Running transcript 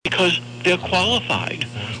because they're qualified,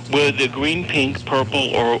 whether they're green, pink,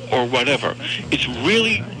 purple, or whatever. It's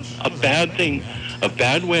really a bad thing, a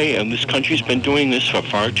bad way, and this country's been doing this for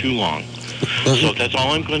far too long. So that's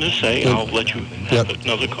all I'm going to say. I'll let you have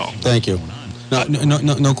another call. Thank you.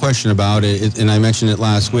 No question about it. And I mentioned it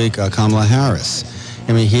last week, Kamala Harris.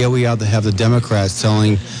 I mean, here we have the Democrats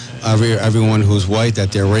telling everyone who's white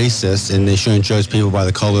that they're racist and they shouldn't judge people by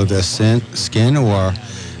the color of their skin or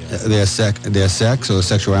their sex or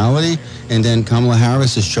sexuality. And then Kamala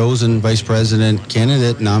Harris is chosen vice president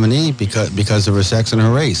candidate nominee because of her sex and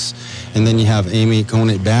her race. And then you have Amy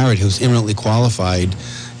Coney Barrett, who's eminently qualified.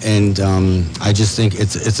 And I just think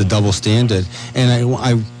it's a double standard.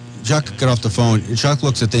 And Chuck got off the phone. Chuck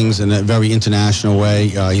looks at things in a very international way.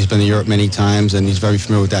 He's been to Europe many times, and he's very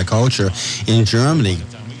familiar with that culture. In Germany,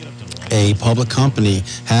 a public company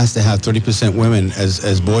has to have 30% women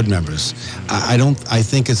as board members. I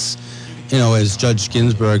think it's, as Judge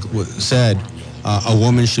Ginsburg said, a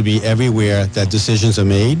woman should be everywhere that decisions are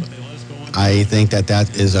made. I think that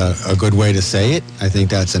is a good way to say it. I think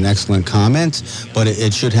that's an excellent comment, but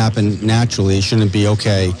it should happen naturally. It shouldn't be,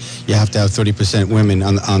 okay, you have to have 30% women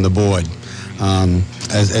on the board.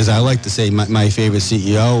 As I like to say, my favorite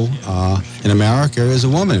CEO in America is a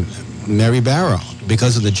woman, Mary Barra,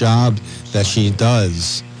 because of the job that she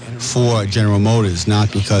does for General Motors, not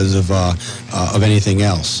because of anything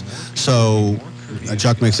else. So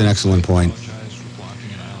Chuck makes an excellent point.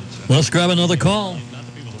 Let's grab another call.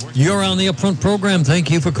 You're on the Upfront program.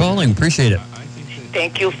 Thank you for calling. Appreciate it.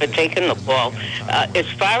 Thank you for taking the call. As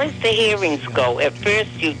far as the hearings go, at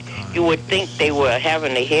first you would think they were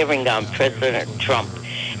having a hearing on President Trump.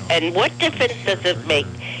 And what difference does it make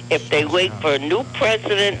if they wait for a new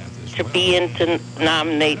president to be in to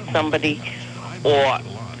nominate somebody or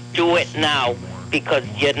do it now? Because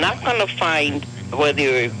you're not going to find, whether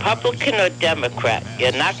you're Republican or Democrat,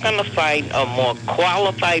 you're not going to find a more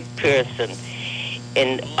qualified person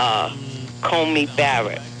in Coney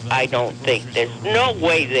Barrett. I don't think. There's no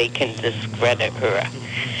way they can discredit her.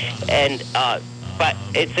 And but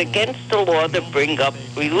it's against the law to bring up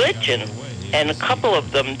religion. And a couple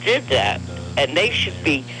of them did that. And they should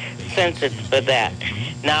be sentenced for that.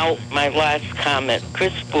 Now, my last comment,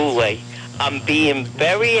 Chris Boulay. I'm being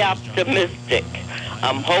very optimistic.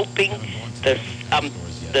 I'm hoping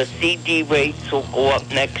the CD rates will go up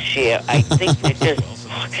next year. I think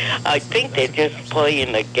they're just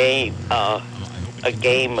playing a game or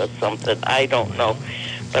something. I don't know,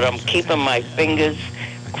 but I'm keeping my fingers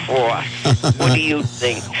crossed. What do you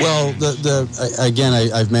think? Well, again,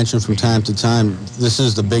 I've mentioned from time to time, this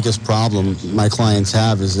is the biggest problem my clients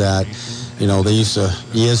have is that, they used to,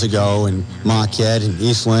 years ago, in Marquette and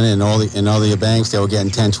Eastland and all the banks, they were getting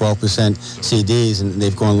 10, 12% CDs, and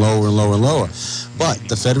they've gone lower and lower and lower. But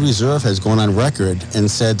the Federal Reserve has gone on record and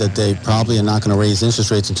said that they probably are not going to raise interest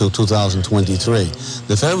rates until 2023.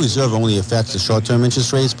 The Federal Reserve only affects the short-term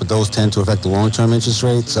interest rates, but those tend to affect the long-term interest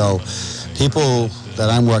rates. So people that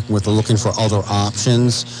I'm working with are looking for other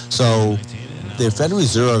options. So the Federal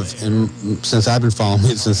Reserve, since I've been following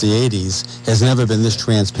it since the 80s, has never been this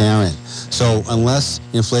transparent. So unless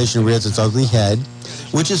inflation rears its ugly head,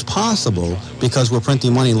 which is possible because we're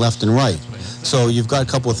printing money left and right. So you've got a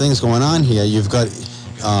couple of things going on here. You've got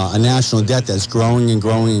a national debt that's growing and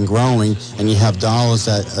growing and growing, and you have dollars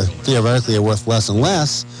that theoretically are worth less and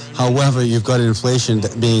less. However, you've got inflation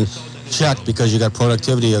that being checked because you got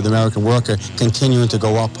productivity of the American worker continuing to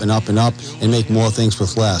go up and up and up and make more things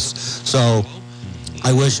with less. So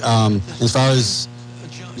I wish, as far as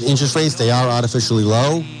interest rates, they are artificially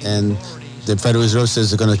low, and the Federal Reserve says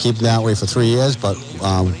they're going to keep them that way for 3 years, but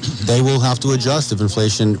they will have to adjust if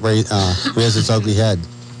inflation rears its ugly head.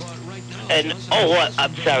 And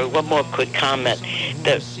I'm sorry, one more quick comment.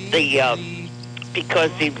 Because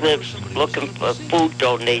he lives looking for food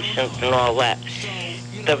donations and all that,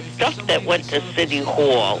 the stuff that went to City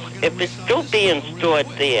Hall, if it's still being stored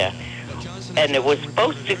there, and it was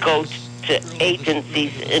supposed to go to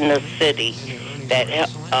agencies in the city that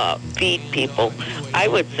feed people, I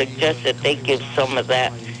would suggest that they give some of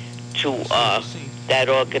that to that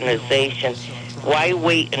organization. Why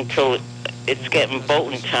wait until it's getting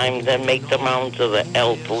voting time, then make the rounds of the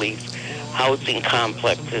elderly housing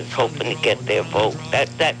complexes hoping to get their vote?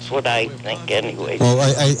 That's what I think anyway. Well,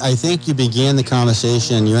 I think you began the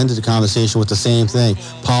conversation, you ended the conversation with the same thing.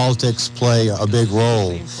 Politics play a big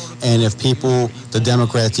role. And if people, the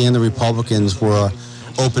Democrats and the Republicans, were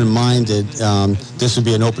open-minded, this would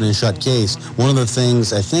be an open and shut case. One of the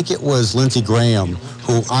things, I think it was Lindsey Graham,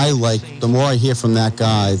 who I like, the more I hear from that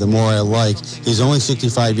guy, the more I like. He's only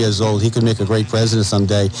 65 years old. He could make a great president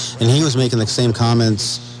someday. And he was making the same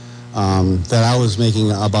comments that I was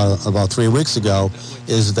making about 3 weeks ago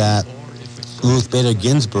is that Ruth Bader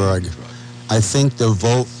Ginsburg, I think the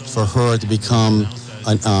vote for her to become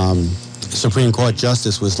a Supreme Court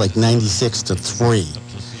justice was like 96-3.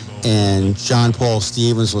 And John Paul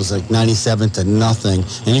Stevens was like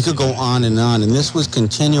 97-0, and you could go on. And this was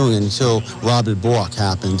continuing until Robert Bork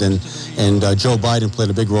happened, and Joe Biden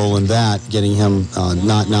played a big role in that, getting him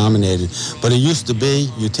not nominated. But it used to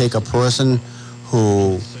be you take a person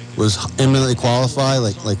who was eminently qualified,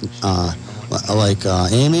 like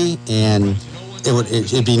Amy, and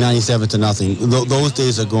it'd be 97-0. Those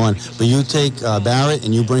days are gone. But you take Barrett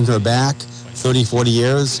and you bring her back 30, 40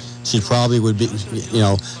 years. She probably would be,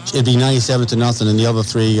 it'd be 97-0, and the other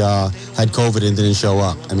three had COVID and didn't show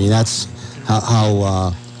up. I mean, that's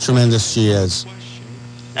how tremendous she is.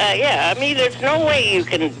 Yeah, I mean, there's no way you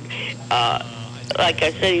can, like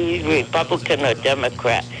I said, he's Republican or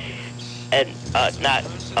Democrat, and not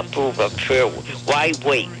approve of her. Why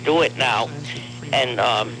wait? Do it now. And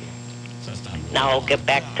now I'll get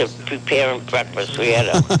back to preparing breakfast. We had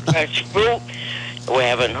a fresh fruit. We're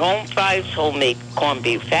having home fries, homemade corned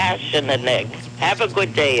beef hash, and an egg. Have a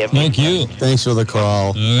good day, everyone. Thank you. Thanks for the call.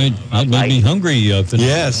 All right. That made me hungry for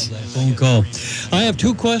yes. that phone call. I have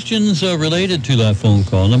two questions related to that phone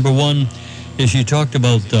call. Number one is she talked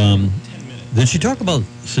about, did she talk about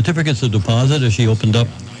certificates of deposit as she opened up?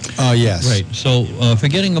 Yes. Right. So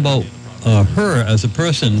forgetting about her as a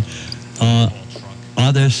person,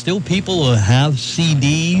 are there still people who have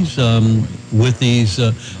CDs with these?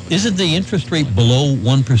 Isn't the interest rate below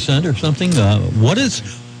 1% or something? What is?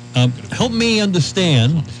 Help me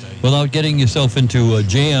understand without getting yourself into a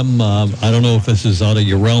jam. I don't know if this is out of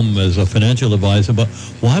your realm as a financial advisor, but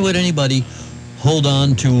why would anybody hold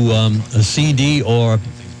on to a CD or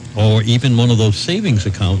even one of those savings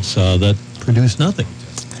accounts that produce nothing?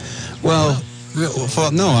 Well.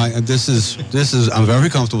 This is. I'm very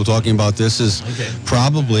comfortable talking about this. Is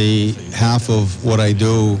probably half of what I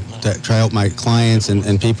do to try out my clients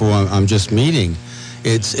and people I'm just meeting.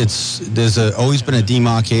 There's always been a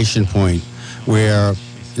demarcation point where,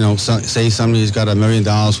 say somebody's got $1 million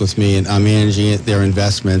with me and I'm managing their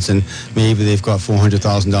investments, and maybe they've got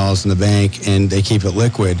 $400,000 in the bank and they keep it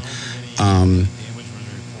liquid.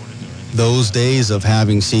 Those days of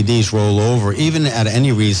having CDs roll over, even at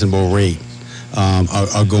any reasonable rate,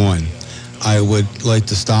 are gone. I would like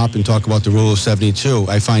to stop and talk about the rule of 72.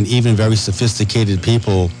 I find even very sophisticated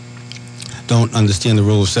people don't understand the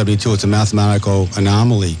rule of 72. It's a mathematical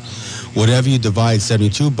anomaly. Whatever you divide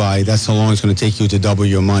 72 by, that's how long it's going to take you to double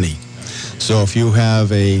your money. So if you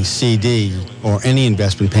have a CD or any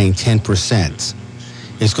investment paying 10%,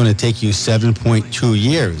 it's going to take you 7.2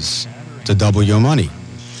 years to double your money.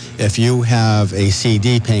 If you have a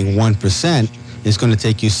CD paying 1%, it's going to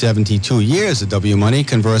take you 72 years to double your money.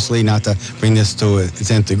 Conversely, not to bring this to its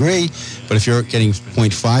nth degree, but if you're getting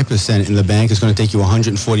 0.5% in the bank, it's going to take you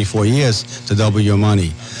 144 years to double your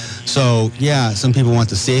money. So, yeah, some people want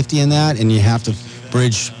the safety in that, and you have to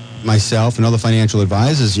bridge myself and other financial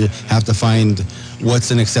advisors. You have to find what's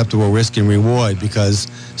an acceptable risk and reward, because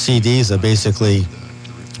CDs are basically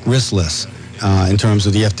riskless in terms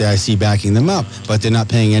of the FDIC backing them up, but they're not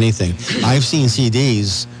paying anything. I've seen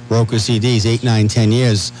CDs, broker CDs, 8, 9, 10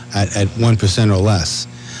 years at 1% or less.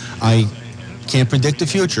 I can't predict the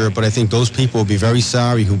future, but I think those people will be very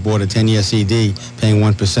sorry who bought a 10-year CD paying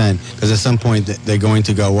 1%, because at some point they're going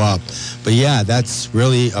to go up. But yeah, that's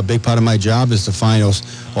really a big part of my job, is to find those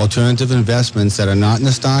alternative investments that are not in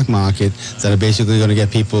the stock market that are basically going to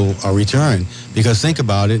get people a return. Because think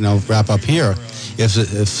about it, and I'll wrap up here. If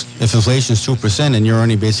inflation is 2% and you're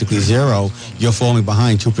earning basically zero, you're falling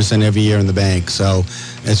behind 2% every year in the bank. So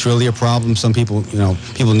it's really a problem. Some people,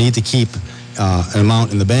 people need to keep an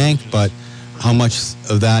amount in the bank, but how much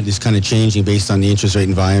of that is kind of changing based on the interest rate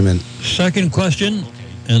environment. Second question,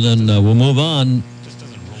 and then we'll move on.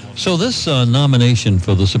 So this nomination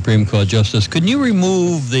for the Supreme Court Justice, can you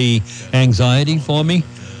remove the anxiety for me?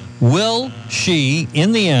 Will she,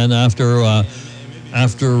 in the end, after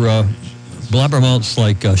blabbermouths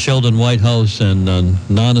like Sheldon Whitehouse and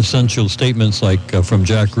non-essential statements like from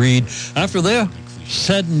Jack Reed, after they're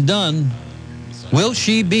said and done, will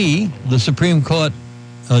she be the Supreme Court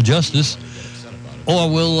Justice,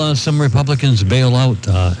 or will some Republicans bail out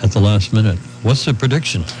at the last minute? What's the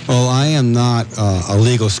prediction? Well, I am not a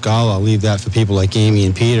legal scholar. I'll leave that for people like Amy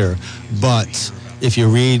and Peter. But if you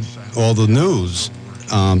read all the news,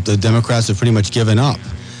 the Democrats have pretty much given up.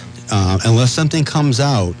 Unless something comes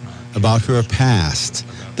out about her past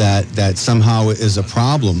that somehow is a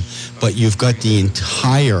problem, but you've got the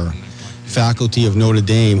entire faculty of Notre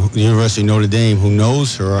Dame, the University of Notre Dame, who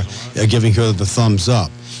knows her, giving her the thumbs up.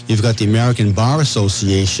 You've got the American Bar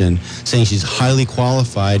Association saying she's highly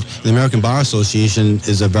qualified. The American Bar Association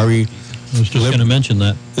is a very... I was just going to mention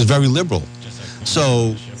that. Is very liberal.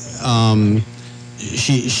 So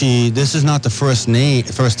this is not the first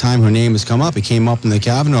time her name has come up. It came up in the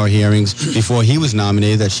Kavanaugh hearings before he was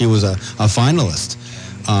nominated that she was a finalist.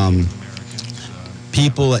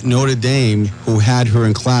 People at Notre Dame who had her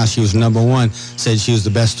in class, she was number one, said she was the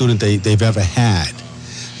best student they've ever had.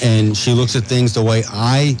 And she looks at things the way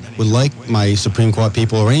I would like my Supreme Court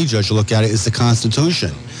people or any judge to look at it. It's the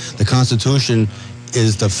Constitution. The Constitution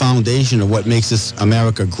is the foundation of what makes this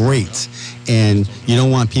America great. And you don't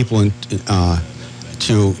want people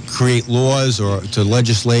to create laws or to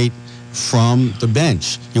legislate from the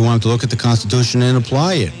bench. You want them to look at the Constitution and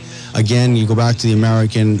apply it. Again, you go back to the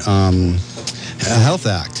American Health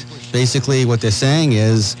Act. Basically, what they're saying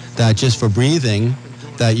is that just for breathing,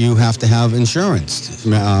 that you have to have insurance.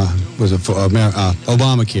 Was it for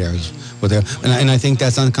Obamacare? And I think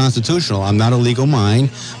that's unconstitutional. I'm not a legal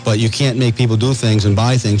mind, but you can't make people do things and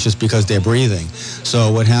buy things just because they're breathing.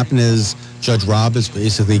 So what happened is Judge Roberts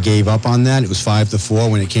basically gave up on that. It was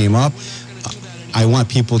 5-4 when it came up. I want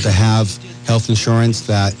people to have health insurance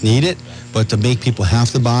that need it, but to make people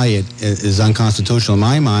have to buy it is unconstitutional in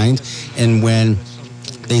my mind. And when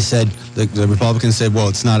they said, the Republicans said, well,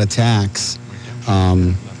 it's not a tax,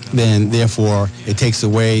 then therefore it takes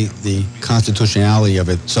away the constitutionality of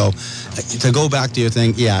it. So to go back to your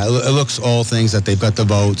thing, yeah, it looks all things that they've got the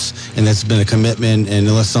votes and there's been a commitment, and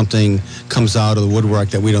unless something comes out of the woodwork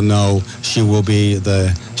that we don't know, she will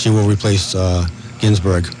replace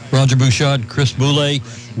Ginsburg. Roger Bouchard, Chris Boulay,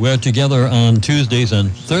 we're together on Tuesdays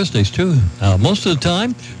and Thursdays too. Most of the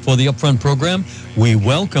time for the Upfront program, we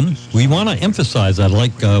want to emphasize that,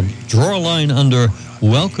 like draw a line under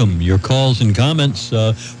welcome your calls and comments.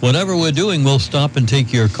 Whatever we're doing, we'll stop and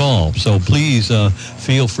take your call. So please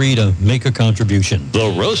feel free to make a contribution. The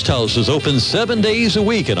Roast House is open 7 days a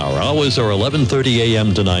week, and our hours are 11:30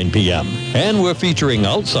 a.m. to 9 p.m. And we're featuring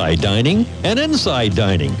outside dining and inside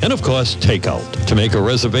dining, and of course, takeout. To make a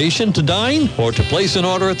reservation to dine or to place an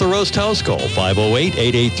order at the Roast House, call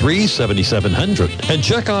 508-883-7700 and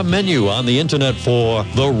check our menu on the internet for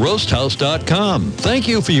theroasthouse.com. Thank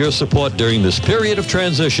you for your support during this period of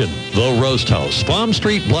transition. The Roast House, Palm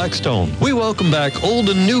Street, Blackstone. We welcome back old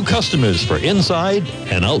and new customers for inside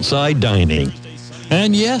and outside dining.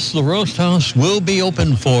 And yes, the Roast House will be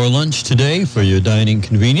open for lunch today for your dining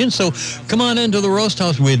convenience. So come on into the Roast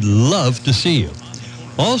House. We'd love to see you.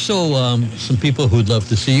 Also, some people who'd love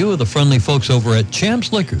to see you are the friendly folks over at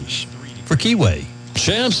Champs Liquors for Keyway.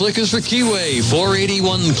 Champs Liquors for Keyway,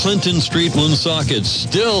 481 Clinton Street, Woonsocket.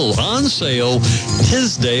 Still on sale,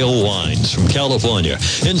 Tisdale wines from California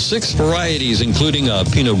in 6 varieties, including a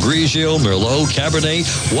Pinot Grigio, Merlot, Cabernet,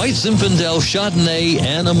 White Zinfandel, Chardonnay,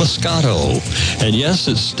 and a Moscato. And yes,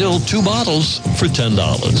 it's still 2 bottles for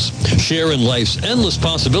 $10. Share in life's endless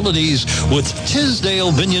possibilities with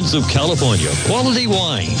Tisdale Vineyards of California. Quality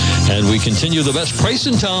wine. And we continue the best price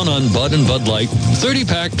in town on Bud and Bud Light.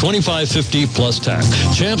 30-pack, $25.50 plus tax.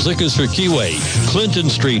 Champs Liquors for Keyway, Clinton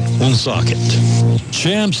Street, Woonsocket.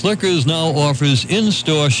 Champs Liquors now offers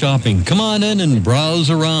in-store shopping. Come on in and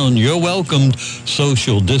browse around. You're welcomed.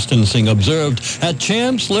 Social distancing observed at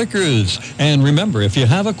Champs Liquors. And remember, if you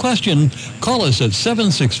have a question, call us at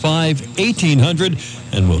 765-1800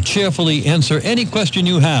 and we'll cheerfully answer any question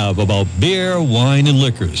you have about beer, wine, and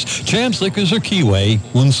liquors. Champs Liquors or Keyway,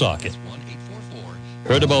 Woonsocket.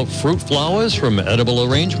 Heard about fruit flowers from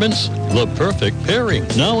Edible Arrangements? The perfect pairing.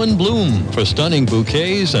 Now in bloom for stunning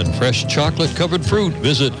bouquets and fresh chocolate-covered fruit.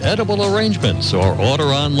 Visit Edible Arrangements or order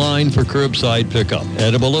online for curbside pickup.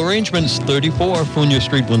 Edible Arrangements, 34 Funia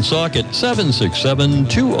Street, Woonsocket,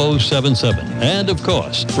 767-2077. And, of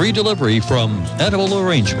course, free delivery from Edible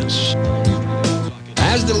Arrangements.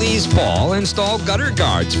 As the leaves fall, install gutter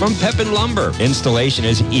guards from Pepin Lumber. Installation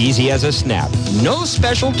is easy as a snap. No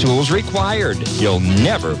special tools required. You'll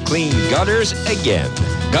never clean gutters again.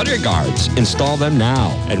 Gutter guards. Install them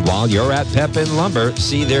now. And while you're at Pepin Lumber,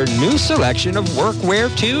 see their new selection of workwear,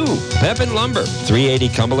 too. Pepin Lumber, 380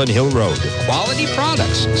 Cumberland Hill Road. Quality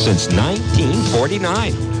products since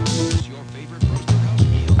 1949.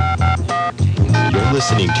 You're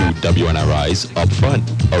listening to WNRI's Upfront,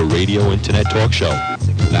 a radio internet talk show.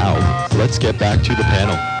 Now, let's get back to the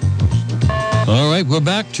panel. All right, we're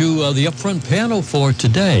back to the Upfront panel for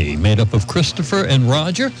today, made up of Christopher and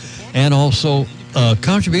Roger, and also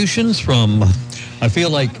contributions from, I feel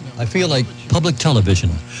like public television,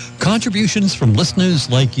 contributions from listeners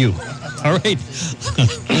like you. All right,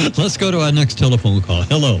 let's go to our next telephone call.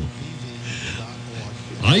 Hello.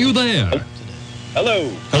 Are you there? Hello.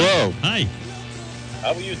 Hello. Hi.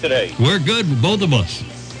 How are you today? We're good, both of us.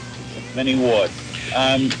 Minnie Ward.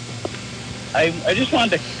 I just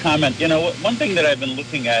wanted to comment. You know, one thing that I've been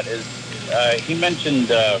looking at is he mentioned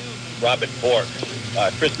Robert Bork.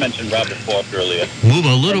 Chris mentioned Robert Bork earlier. Move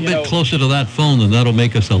a little bit closer to that phone, and that'll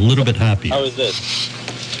make us a little bit happier. How is this?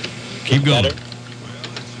 Keep going. Better?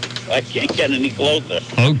 I can't get any closer.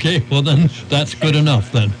 Okay, well then that's good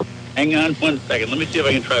enough then. Hang on 1 second. Let me see if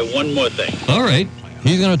I can try one more thing. All right,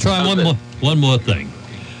 he's going to try one more thing.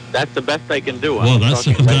 That's the best I can do. Well, that's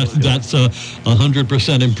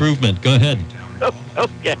 100% improvement. Go ahead.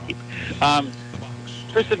 Okay.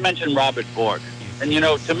 Chris had mentioned Robert Bork, and you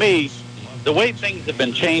know, to me, the way things have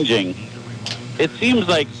been changing, it seems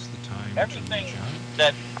like everything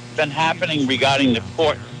that's been happening regarding the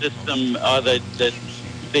court system,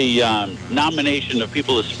 the nomination of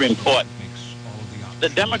people to the Supreme Court, the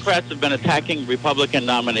Democrats have been attacking Republican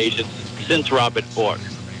nominations since Robert Bork,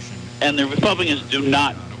 and the Republicans do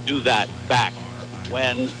not do that back.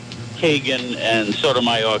 When Kagan and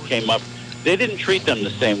Sotomayor came up, they didn't treat them the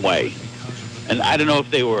same way. And I don't know if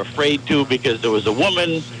they were afraid to because there was a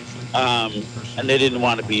woman, and they didn't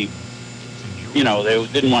want to be, you know, they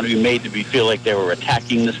didn't want to be made to feel like they were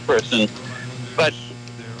attacking this person. But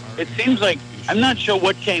it seems like, I'm not sure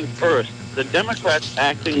what came first. The Democrats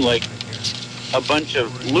acting like a bunch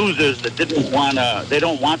of losers that they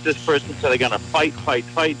don't want this person, so they're going to fight.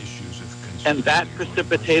 And that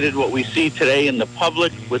precipitated what we see today in the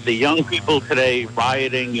public with the young people today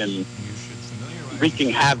rioting and wreaking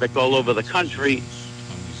havoc all over the country.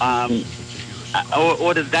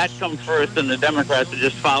 Or did that come first and the Democrats are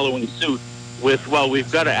just following suit with, well,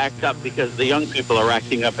 we've got to act up because the young people are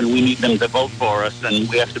acting up and we need them to vote for us and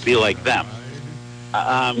we have to be like them.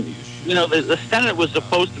 You know, the Senate was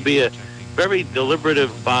supposed to be a very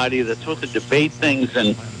deliberative body that's supposed to debate things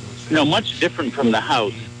and, you know, much different from the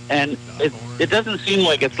House. And it doesn't seem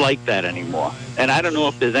like it's like that anymore. And I don't know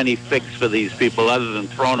if there's any fix for these people other than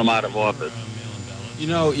throwing them out of office. You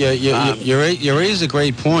know, you raise a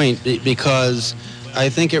great point because I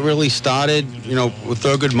think it really started, you know, with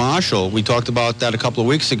Thurgood Marshall. We talked about that a couple of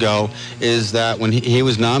weeks ago, is that when he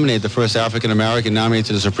was nominated, the first African-American nominated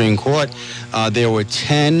to the Supreme Court, there were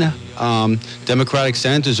 10 Democratic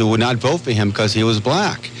senators who would not vote for him because he was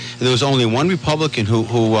black. And there was only one Republican who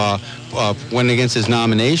went against his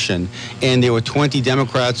nomination, and there were 20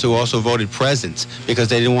 Democrats who also voted present because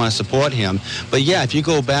they didn't want to support him. But yeah, if you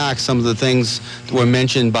go back, some of the things that were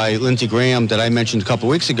mentioned by Lindsey Graham that I mentioned a couple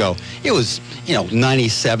of weeks ago, it was, you know,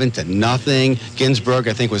 97-0. Ginsburg,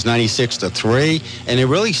 I think, was 96-3, and it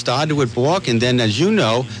really started with Bork. And then, as you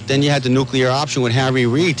know, then you had the nuclear option with Harry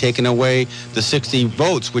Reid taking away the 60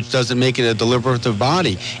 votes, which doesn't make it a deliberative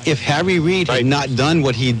body. If Harry Reid had not done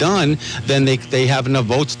what he'd done, then they have enough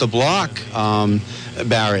votes to block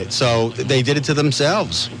Barrett. So they did it to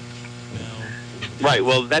themselves. Right.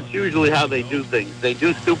 Well, that's usually how they do things. They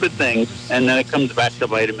do stupid things, and then it comes back to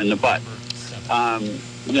bite them in the butt.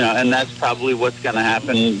 You know, and that's probably what's going to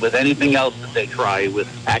happen with anything else that they try with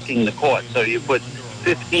hacking the court. So you put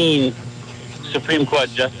 15 Supreme Court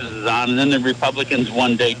justices on, and then the Republicans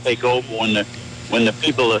one day take over when the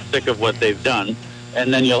people are sick of what they've done,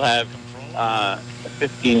 and then you'll have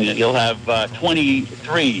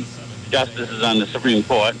 23 justices on the Supreme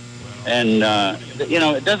Court, and you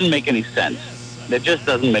know, it doesn't make any sense. It just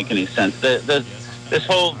doesn't make any sense. This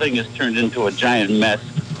whole thing has turned into a giant mess,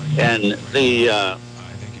 and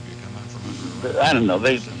I don't know.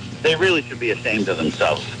 They really should be ashamed of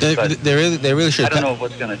themselves. They really should. I don't know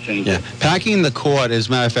what's going to change it. Packing the court, as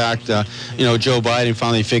a matter of fact, you know, Joe Biden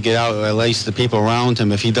finally figured out, or at least the people around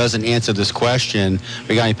him, if he doesn't answer this question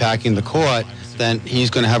regarding packing the court, then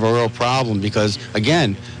he's going to have a real problem because,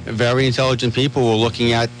 again, very intelligent people were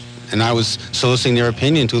looking at, and I was soliciting their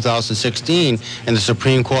opinion in 2016, and the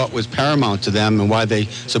Supreme Court was paramount to them and why they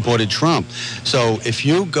supported Trump. So if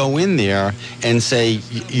you go in there and say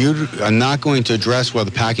you are not going to address whether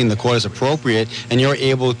packing the court is appropriate, and you're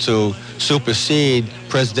able to supersede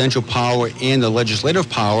presidential power and the legislative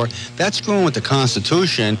power, that's screwing with the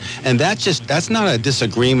Constitution, and that's not a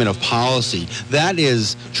disagreement of policy. That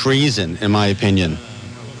is treason, in my opinion.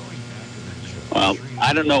 Well,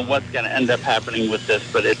 I don't know what's going to end up happening with this,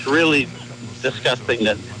 but it's really disgusting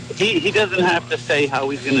that he doesn't have to say how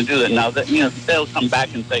he's going to do that. Now, that, you know, they'll come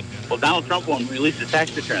back and say, well, Donald Trump won't release the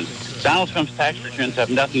tax returns. Donald Trump's tax returns have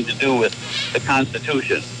nothing to do with the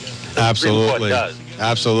Constitution. Absolutely. Does.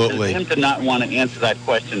 Absolutely. And for him to not want to answer that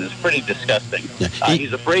question is pretty disgusting. Yeah.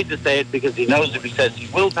 He's afraid to say it because he knows if he says he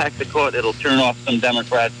will pack the court, it'll turn off some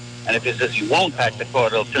Democrats, and if he says he won't pack the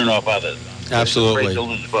court, it'll turn off others. Absolutely.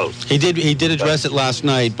 He did address it last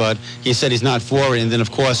night, but he said he's not for it. And then,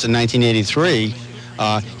 of course, in 1983,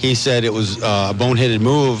 He said it was a boneheaded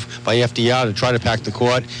move by FDR to try to pack the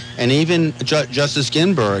court. And even Justice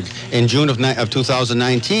Ginsburg in June of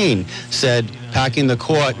 2019 said packing the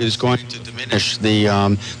court is going to diminish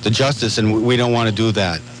the justice, and we don't want to do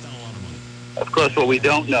that. Of course, what we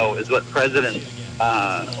don't know is what President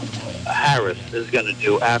Harris is going to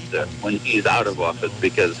do after, when he's out of office,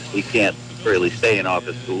 because he can't really stay in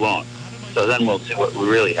office too long. So then we'll see what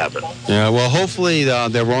really happens. Yeah, well, hopefully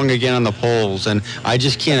they're wrong again on the polls, and I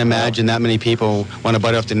just can't imagine that many people want to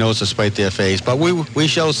bite off their nose to spite their face. But we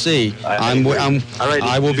shall see.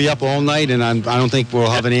 I will be up all night, and I don't think we'll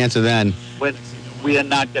have an answer then. We are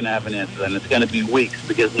not going to have an answer then. It's going to be weeks,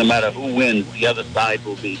 because no matter who wins, the other side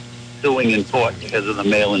will be suing in court because of the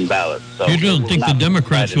mail-in ballots. So you don't think the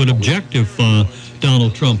Democrats would object if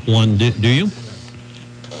Donald Trump won, do you?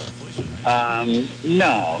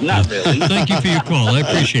 No, not really. Thank you for your call. I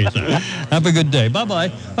appreciate that. Have a good day.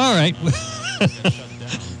 Bye-bye. All right.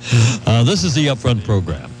 This is the Upfront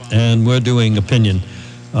program, and we're doing opinion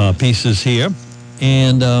pieces here.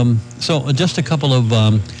 And so just a couple of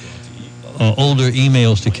older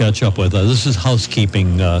emails to catch up with. This is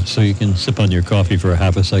housekeeping, so you can sip on your coffee for a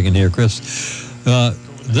half a second here, Chris.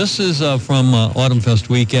 This is from Autumn Fest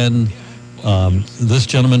weekend. This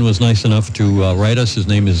gentleman was nice enough to write us. His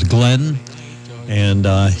name is Glenn, and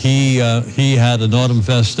he had an Autumn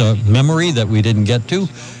Fest memory that we didn't get to.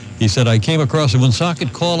 He said, I came across a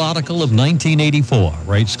Woonsocket Call article of 1984,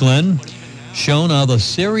 writes Glenn. Shown are the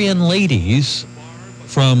Syrian ladies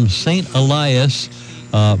from St. Elias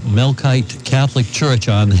Melkite Catholic Church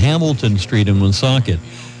on Hamilton Street in Woonsocket.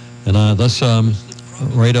 And that's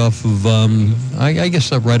right off of, I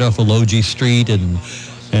guess right off of Logie Street.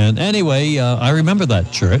 And anyway, I remember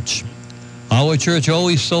that church. Our church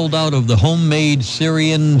always sold out of the homemade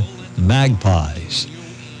Syrian magpies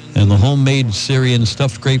and the homemade Syrian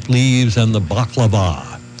stuffed grape leaves and the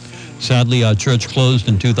baklava. Sadly, our church closed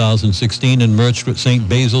in 2016 and merged with St.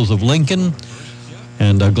 Basil's of Lincoln.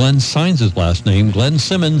 And Glenn signs his last name, Glenn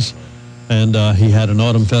Simmons, and he had an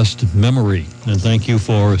Autumn Fest memory. And thank you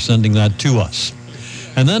for sending that to us.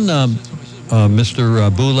 And then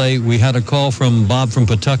Mr. Boulay, we had a call from Bob from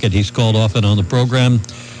Pawtucket. He's called often on the program,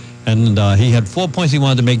 and he had 4 points he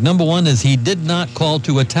wanted to make. Number one is he did not call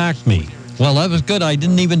to attack me. Well, that was good. I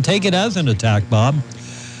didn't even take it as an attack, Bob.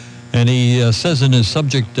 And he says in his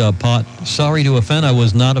subject part, sorry to offend, I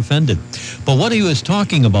was not offended. But what he was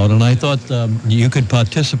talking about, and I thought you could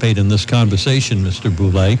participate in this conversation, Mr.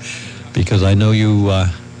 Boulay, because I know you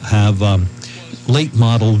have late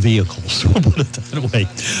model vehicles, we'll put it that way.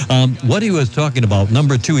 What he was talking about,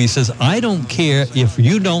 number two, he says, I don't care if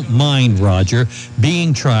you don't mind, Roger,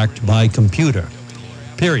 being tracked by computer,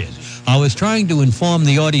 period. I was trying to inform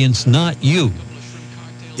the audience, not you.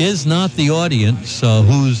 Is not the audience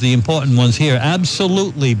who's the important ones here?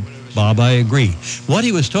 Absolutely, Bob, I agree. What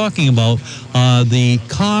he was talking about, the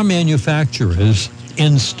car manufacturers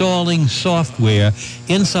installing software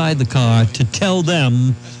inside the car to tell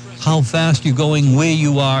them how fast you're going, where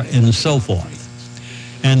you are, and so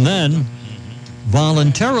forth. And then,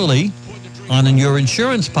 voluntarily, on your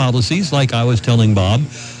insurance policies, like I was telling Bob,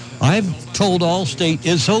 I've told Allstate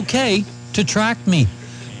it's okay to track me.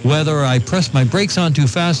 Whether I press my brakes on too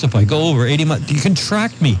fast, if I go over 80 miles, you can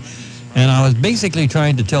track me. And I was basically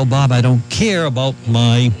trying to tell Bob I don't care about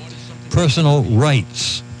my personal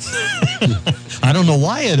rights. I don't know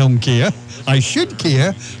why I don't care. I should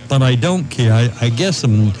care, but I don't care. I guess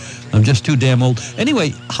I'm just too damn old.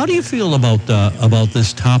 Anyway, how do you feel about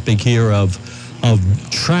this topic here of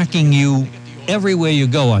tracking you everywhere you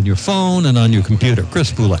go on your phone and on your computer?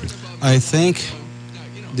 Chris Boulay. I think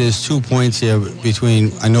there's 2 points here between,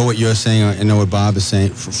 I know what you're saying, I know what Bob is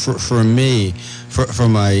saying. For me, for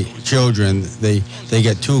my children, they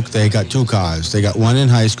got two cars. They got one in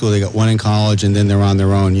high school, they got one in college, and then they're on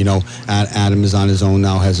their own. You know, Adam is on his own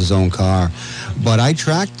now, has his own car. But I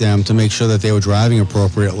tracked them to make sure that they were driving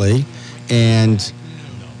appropriately. And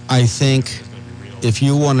I think if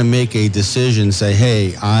you want to make a decision, say,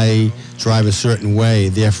 hey, I drive a certain way,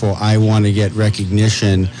 therefore I want to get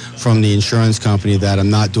recognition from the insurance company that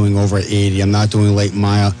I'm not doing over 80, I'm not doing late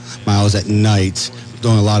miles at night,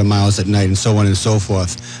 doing a lot of miles at night, and so on and so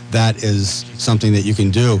forth. That is something that you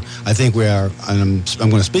can do. I think and I'm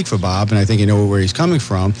going to speak for Bob, and I think you know where he's coming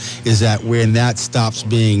from, is that when that stops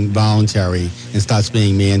being voluntary and starts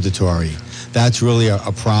being mandatory, that's really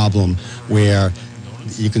a problem where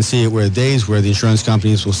you can see it where days where the insurance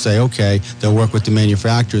companies will say, okay, they'll work with the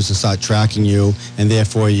manufacturers and start tracking you, and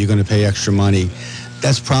therefore you're going to pay extra money.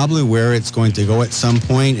 That's probably where it's going to go at some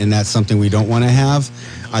point, and that's something we don't want to have.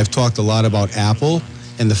 I've talked a lot about Apple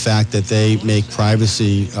and the fact that they make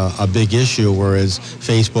privacy a big issue, whereas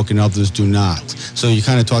Facebook and others do not. So you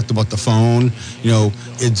kind of talked about the phone.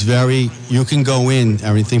 It's you can go in,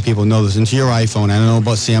 I think people know this, into your iPhone. I don't know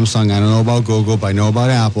about Samsung, I don't know about Google, but I know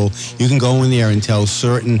about Apple. You can go in there and tell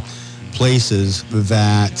certain places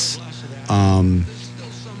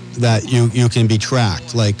that you can be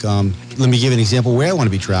tracked. Like, let me give you an example where I want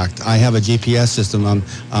to be tracked. I have a GPS system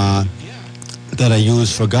that I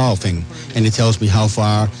use for golfing, and it tells me how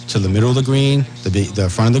far to the middle of the green, the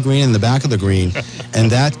front of the green, and the back of the green, and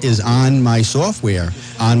that is on my software,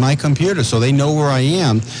 on my computer, so they know where I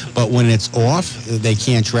am, but when it's off, they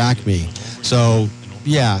can't track me. So,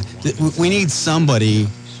 yeah, we need somebody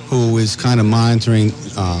who is kind of monitoring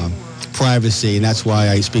privacy, and that's why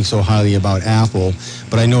I speak so highly about Apple.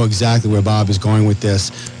 But I know exactly where Bob is going with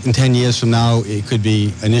this. In 10 years from now, it could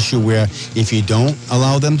be an issue where if you don't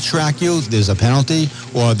allow them to track you, there's a penalty,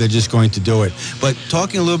 or they're just going to do it. But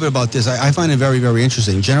talking a little bit about this, I find it very, very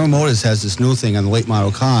interesting. General Motors has this new thing on the late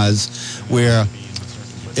model cars where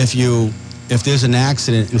if there's an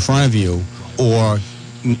accident in front of you, or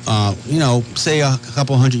say a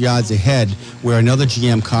couple hundred yards ahead where another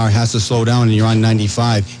GM car has to slow down and you're on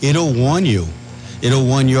 95, it'll warn you. It'll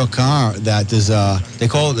warn your car that there's they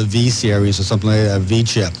call it the V series or something like that, a V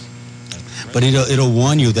chip. But it'll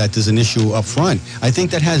warn you that there's an issue up front. I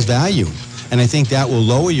think that has value. And I think that will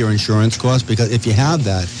lower your insurance cost, because if you have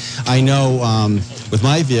that, I know with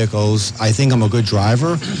my vehicles, I think I'm a good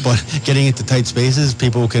driver, but getting into tight spaces,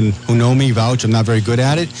 people who know me vouch I'm not very good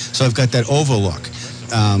at it. So I've got that overlook.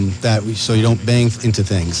 So you don't bang into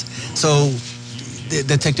things. So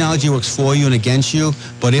the technology works for you and against you,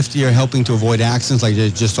 but if you're helping to avoid accidents, like you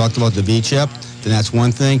just talked about the V-chip, then that's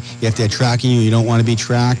one thing. If they're tracking you don't want to be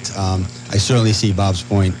tracked. I certainly see Bob's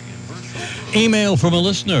point. Email from a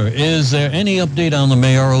listener. Is there any update on the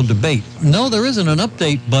mayoral debate? No, there isn't an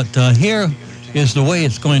update, but here is the way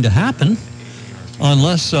it's going to happen.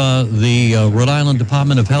 Unless the Rhode Island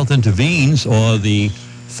Department of Health intervenes, or the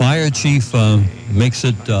fire chief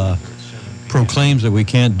proclaims that we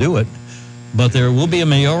can't do it. But there will be a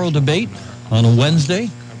mayoral debate on a Wednesday.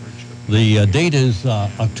 The date is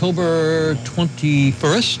October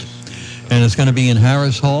 21st, and it's going to be in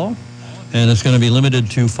Harris Hall, and it's going to be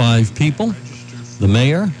limited to 5 people: the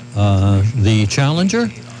mayor, the challenger,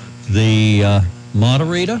 the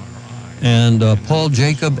moderator, and Paul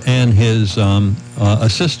Jacob and his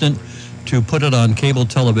assistant to put it on cable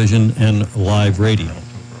television and live radio.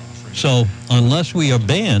 So unless we are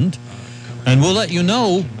banned, and we'll let you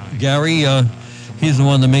know, Gary, he's the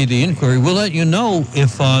one that made the inquiry, we'll let you know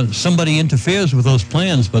if somebody interferes with those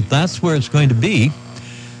plans, but that's where it's going to be.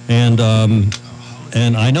 And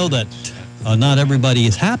I know that not everybody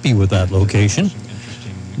is happy with that location,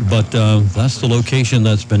 but that's the location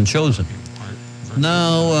that's been chosen.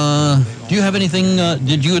 Now, do you have anything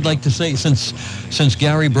did you would like to say, since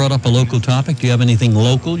Gary brought up a local topic, do you have anything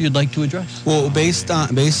local you'd like to address? Well, based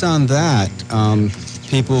on that,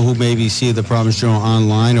 people who maybe see the Providence Journal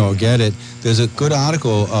online or get it, there's a good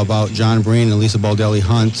article about John Breen and Lisa Baldelli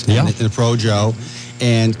Hunt in the Projo,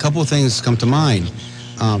 and a couple of things come to mind.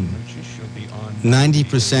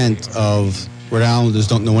 90% of Rhode Islanders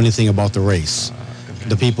don't know anything about the race.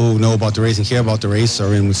 The people who know about the race and care about the race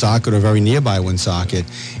are in Woonsocket or very nearby Woonsocket.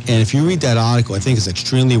 And if you read that article, I think it's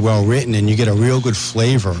extremely well written, and you get a real good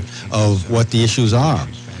flavor of what the issues are.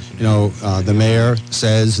 The mayor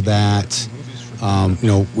says that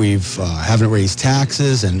we've haven't raised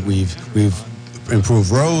taxes, and we've improved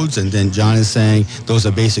roads, and then John is saying those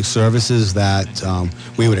are basic services that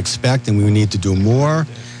we would expect, and we would need to do more.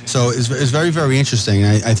 So it's very, very interesting.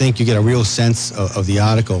 I think you get a real sense of the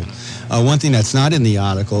article. One thing that's not in the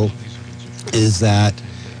article is that,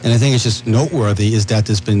 and I think it's just noteworthy, is that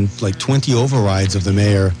there's been like 20 overrides of the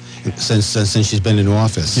mayor since she's been in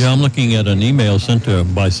office. Yeah, I'm looking at an email sent to her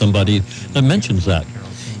by somebody that mentions that.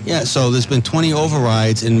 Yeah, so there's been 20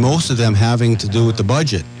 overrides, and most of them having to do with the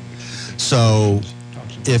budget. So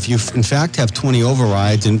if you, in fact, have 20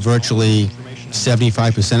 overrides, and virtually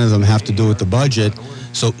 75% of them have to do with the budget,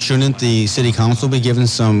 so shouldn't the city council be given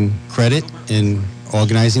some credit in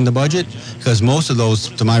organizing the budget? Because most of those,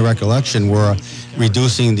 to my recollection, were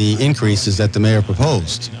reducing the increases that the mayor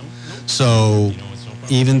proposed. So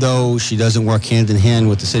even though she doesn't work hand in hand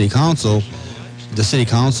with the city council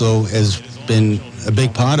has been a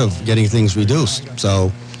big part of getting things reduced.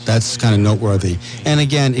 So that's kind of noteworthy. And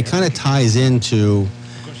again, it kind of ties into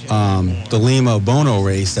the Lima-Bono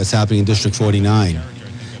race that's happening in District 49.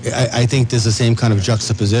 I think there's the same kind of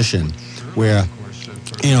juxtaposition where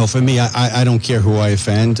For me, I don't care who I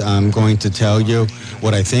offend. I'm going to tell you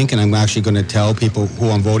what I think, and I'm actually going to tell people who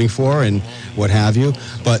I'm voting for and what have you.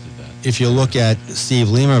 But if you look at Steve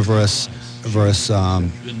Lima versus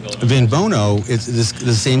Vin Bono, it's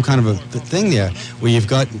the same kind of a thing there, where you've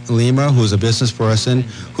got Lima, who's a business person,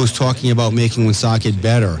 who's talking about making Woonsocket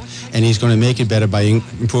better, and he's going to make it better by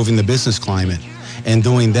improving the business climate. And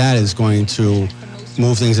doing that is going to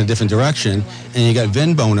move things in a different direction. And you got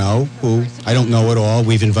Vin Bono, who I don't know at all.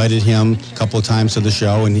 We've invited him a couple of times to the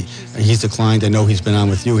show, and he's declined. I know he's been on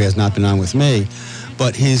with you. He has not been on with me.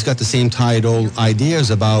 But he's got the same tired old ideas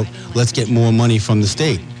about let's get more money from the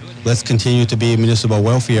state. Let's continue to be a municipal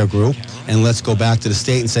welfare group, and let's go back to the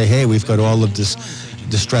state and say, hey, we've got all of this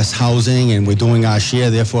distressed housing, and we're doing our share.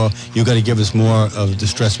 Therefore, you got to give us more of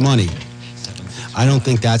distressed money. I don't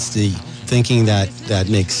think that's the thinking that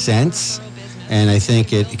makes sense. And I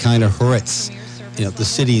think it kind of hurts, the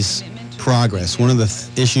city's progress. One of the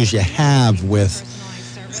issues you have with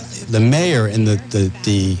the mayor and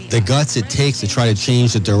the guts it takes to try to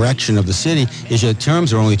change the direction of the city is your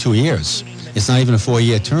terms are only 2 years. It's not even a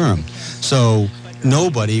 4-year term. So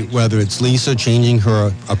nobody, whether it's Lisa changing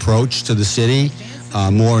her approach to the city,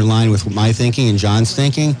 more in line with my thinking and John's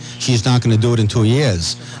thinking, she's not going to do it in 2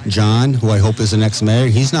 years. John, who I hope is the next mayor,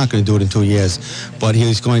 he's not going to do it in 2 years. But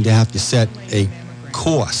he's going to have to set a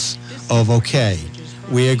course of, okay,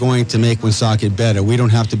 we are going to make Woonsocket better. We don't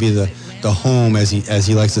have to be the home, as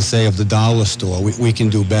he likes to say, of the dollar store. We can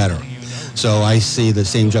do better. So I see the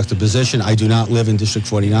same juxtaposition. I do not live in District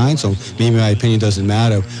 49, so maybe my opinion doesn't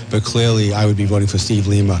matter, but clearly I would be voting for Steve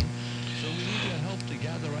Lima.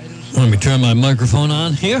 Let me turn my microphone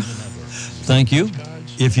on here. Thank you.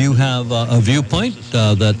 If you have a viewpoint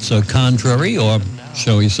that's contrary, or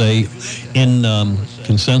shall we say in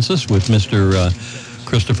consensus with Mr.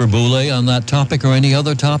 Christopher Boulay on that topic or any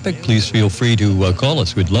other topic, please feel free to call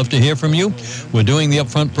us. We'd love to hear from you. We're doing the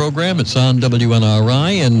Upfront program. It's on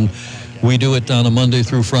WNRI, and we do it on a Monday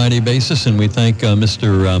through Friday basis, and we thank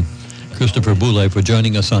Mr. Christopher Boulay for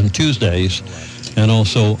joining us on Tuesdays and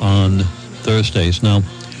also on Thursdays. Now,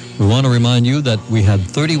 we want to remind you that we had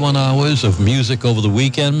 31 hours of music over the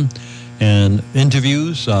weekend and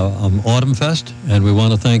interviews on Autumn Fest, and we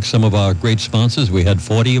want to thank some of our great sponsors. We had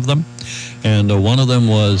 40 of them, and one of them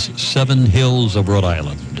was Seven Hills of Rhode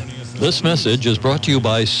Island. This message is brought to you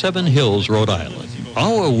by Seven Hills, Rhode Island.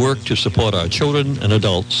 Our work to support our children and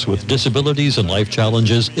adults with disabilities and life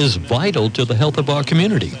challenges is vital to the health of our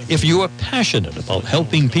community. If you are passionate about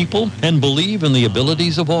helping people and believe in the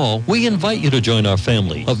abilities of all, we invite you to join our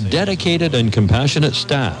family of dedicated and compassionate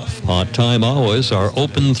staff. Part-time hours are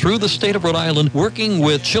open through the state of Rhode Island, working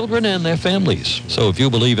with children and their families. So if you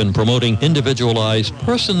believe in promoting individualized,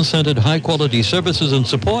 person-centered, high-quality services and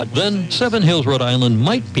support, then Seven Hills, Rhode Island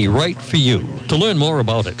might be right for you. To learn more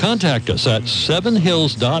about it, contact us at sevenhills.org/careers.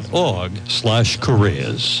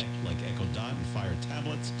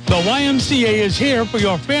 The YMCA is here for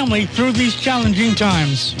your family through these challenging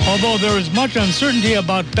times. Although there is much uncertainty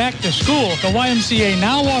about back to school, the YMCA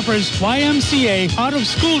now offers YMCA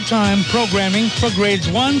out-of-school time programming for grades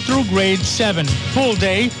 1 through grade 7. Full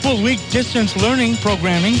day, full week distance learning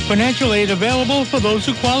programming, financial aid available for those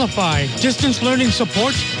who qualify. Distance learning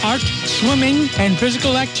supports art, swimming, and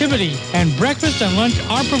physical activity. And breakfast and lunch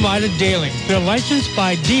are provided daily. They're licensed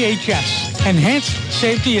by DHS. Enhanced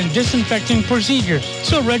safety and disinfecting procedures.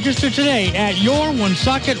 So register today at your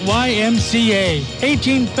Woonsocket YMCA,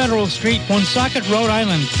 18 Federal Street, Woonsocket, Rhode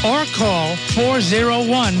Island, or call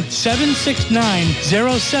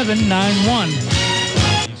 401-769-0791.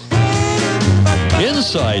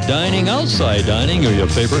 Inside dining, outside dining, or your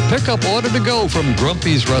favorite pickup order to go from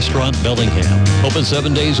Grumpy's Restaurant, Bellingham. Open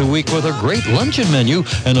 7 days a week with a great luncheon menu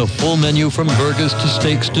and a full menu from burgers to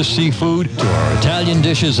steaks to seafood to our Italian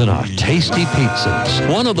dishes and our tasty pizzas.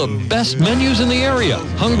 One of the best menus in the area.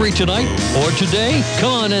 Hungry tonight or today?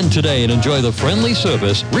 Come on in today and enjoy the friendly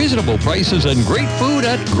service, reasonable prices, and great food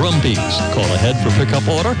at Grumpy's. Call ahead for pickup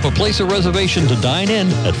order or place a reservation to dine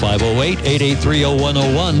in at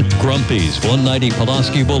 508-883-0101. Grumpy's, 190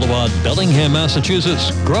 Pulaski Boulevard, Bellingham,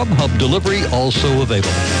 Massachusetts. Grubhub delivery also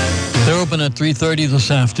available. They're open at 3:30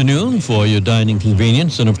 this afternoon for your dining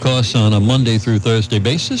convenience. And, of course, on a Monday through Thursday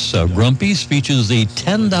basis, Grumpy's features the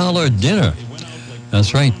 $10 dinner.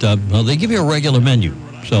 That's right. Well, they give you a regular menu.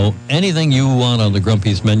 So anything you want on the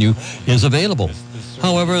Grumpy's menu is available.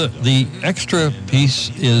 However, the extra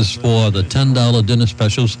piece is for the $10 dinner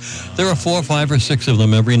specials. There are 4, 5, or 6 of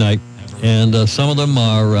them every night. And some of them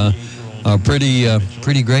are pretty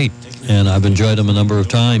great, and I've enjoyed them a number of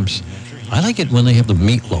times. I like it when they have the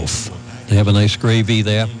meatloaf. They have a nice gravy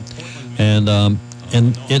there, and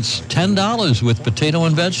and it's $10 with potato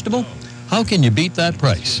and vegetable. How can you beat that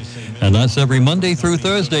price? And that's every Monday through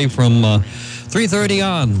Thursday from 3:30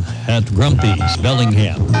 on at Grumpy's,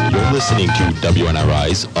 Bellingham. You're listening to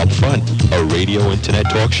WNRI's Upfront, a radio internet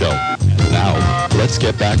talk show. Now, let's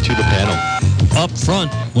get back to the panel. Up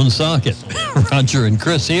front, Woonsocket. Roger and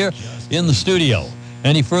Chris here in the studio.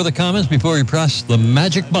 Any further comments before we press the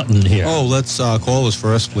magic button here? Oh, let's call us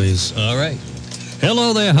first, please. All right.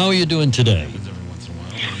 Hello there. How are you doing today?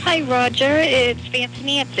 Hi, Roger. It's Fancy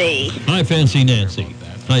Nancy. Hi, Fancy Nancy.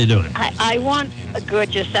 How you doing? I want a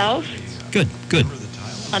good yourself Good, good.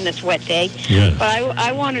 on this wet day. Yeah. But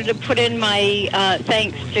I wanted to put in my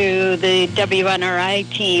thanks to the WNRI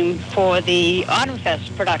team for the Autumn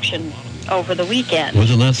Fest production over the weekend.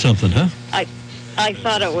 Wasn't that something, huh? I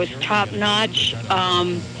thought it was top-notch.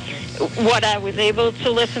 What I was able to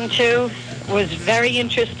listen to was very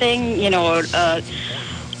interesting. You know,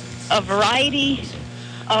 a variety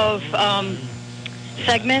of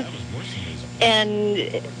segments. And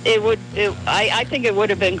I think it would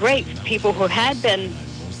have been great for people who had been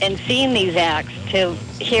and seen these acts to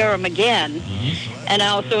hear them again. Mm-hmm. And I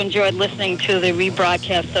also enjoyed listening to the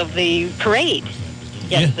rebroadcast of the parade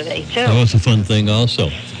yesterday, too. That was a fun thing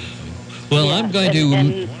also. Well, Yeah, I'm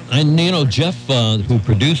going and you know, Jeff, who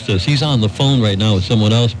produced this, he's on the phone right now with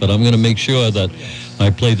someone else, but I'm going to make sure that I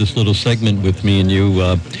play this little segment with me and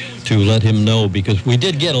you to let him know, because we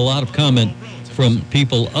did get a lot of comment from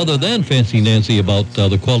people other than Fancy Nancy about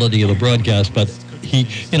the quality of the broadcast, but he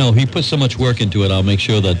put so much work into it. I'll make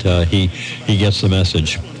sure that he gets the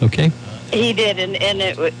message. Okay? He did, and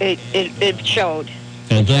it showed.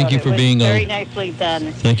 And thank you for being very nicely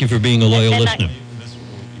done. Thank you for being a loyal listener.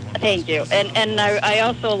 Thank you. And I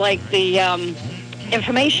also like the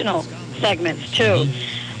informational segments, too.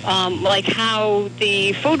 Like how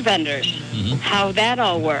the food vendors, how that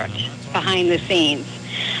all worked behind the scenes.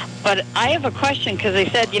 But I have a question, because they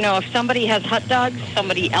said, if somebody has hot dogs,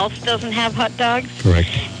 somebody else doesn't have hot dogs. Correct.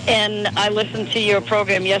 And I listened to your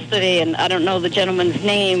program yesterday, and I don't know the gentleman's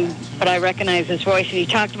name, but I recognize his voice, and he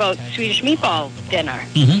talked about Swedish meatball dinner.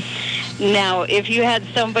 Mm-hmm. Now, if you had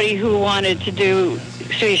somebody who wanted to do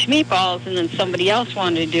Swedish meatballs and then somebody else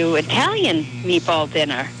wanted to do Italian meatball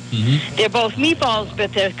dinner, they're both meatballs,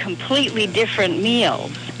 but they're completely different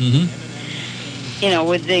meals. Mm-hmm.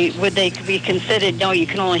 Would they be considered, no, you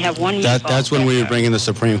can only have one meatball? That's when we would bring in the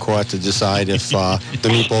Supreme Court to decide if the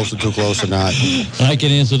meatballs are too close or not. I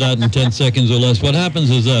can answer that in 10 seconds or less. What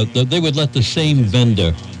happens is that they would let the same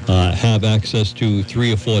vendor have access to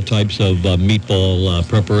 3 or 4 types of meatball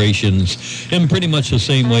preparations in pretty much the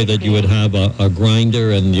same way that you would have a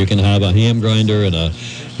grinder, and you can have a ham grinder and a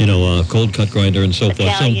cold cut grinder and so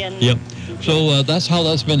Italian. forth. So that's how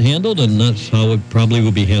that's been handled, and that's how it probably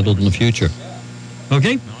will be handled in the future.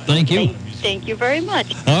 Okay, thank you. Thank you very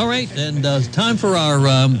much. All right, and time for our,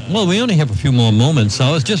 we only have a few more moments. So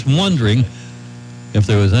I was just wondering if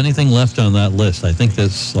there was anything left on that list. I think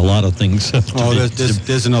there's a lot of things.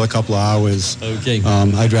 There's another couple of hours. Okay.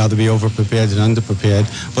 I'd rather be over-prepared than underprepared.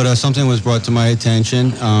 But something was brought to my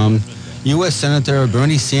attention. U.S. Senator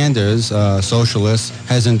Bernie Sanders, socialist,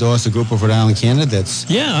 has endorsed a group of Rhode Island candidates.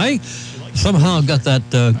 Yeah, I somehow got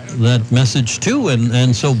that message too.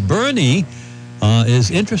 And so Bernie is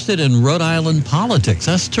interested in Rhode Island politics.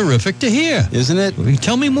 That's terrific to hear. Isn't it?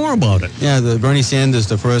 Tell me more about it. Yeah, Bernie Sanders,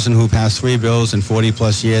 the person who passed 3 bills in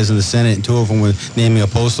 40-plus years in the Senate, and 2 of them were naming a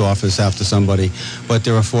post office after somebody. But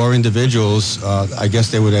there are 4 individuals, I guess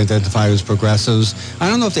they would identify as progressives. I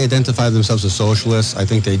don't know if they identify themselves as socialists. I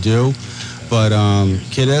think they do. But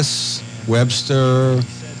Kittis, Webster,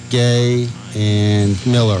 Gay, and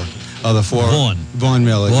Miller are the 4. Vaughn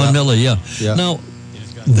Miller. Vaughn Miller, yeah. Now,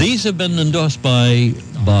 these have been endorsed by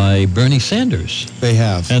Bernie Sanders. They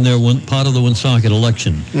have. And they're part of the Woonsocket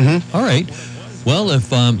election. Mm-hmm. All right. Well,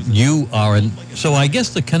 if you are so I guess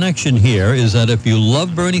the connection here is that if you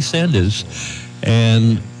love Bernie Sanders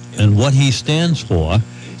and what he stands for,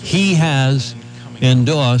 he has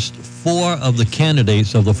endorsed 4 of the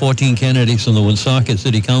candidates, of the 14 candidates in the Woonsocket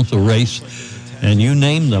City Council race, and you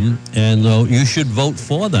name them, and you should vote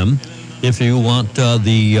for them if you want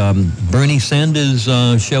the Bernie Sanders,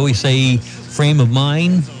 shall we say, frame of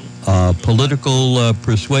mind, political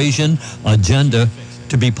persuasion, agenda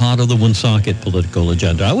to be part of the Woonsocket political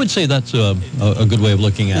agenda. I would say that's a good way of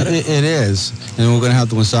looking at it. It is. And we're going to have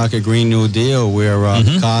the Woonsocket Green New Deal where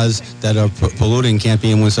cars that are polluting can't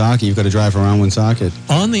be in Woonsocket. You've got to drive around Woonsocket.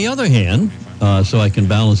 On the other hand, so I can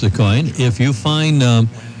balance the coin, if you find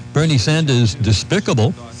Bernie Sanders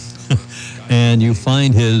despicable, and you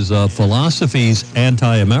find his philosophies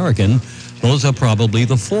anti-American, those are probably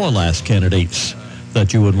the 4 last candidates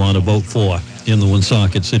that you would want to vote for. in the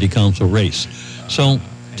Woonsocket City Council race. So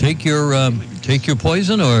take your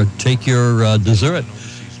poison or take your dessert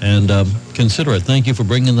and consider it. Thank you for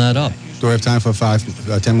bringing that up. Do I have time for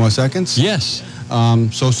 10 more seconds? Yes.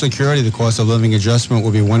 Social Security, the cost of living adjustment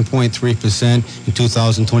will be 1.3% in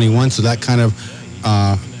 2021. So that kind of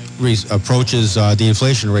approaches the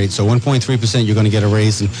inflation rate. So 1.3%, you're going to get a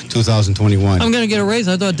raise in 2021. I'm going to get a raise.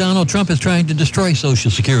 I thought Donald Trump is trying to destroy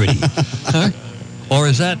Social Security. Huh? Or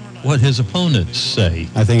is that what his opponents say?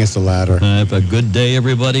 I think it's the latter. Have a good day,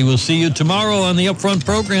 everybody. We'll see you tomorrow on the Upfront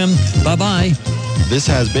program. Bye-bye. This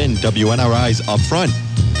has been WNRI's Upfront,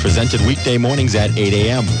 presented weekday mornings at 8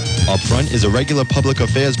 a.m. Upfront is a regular public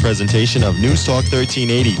affairs presentation of News Talk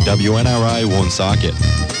 1380 WNRI Woonsocket.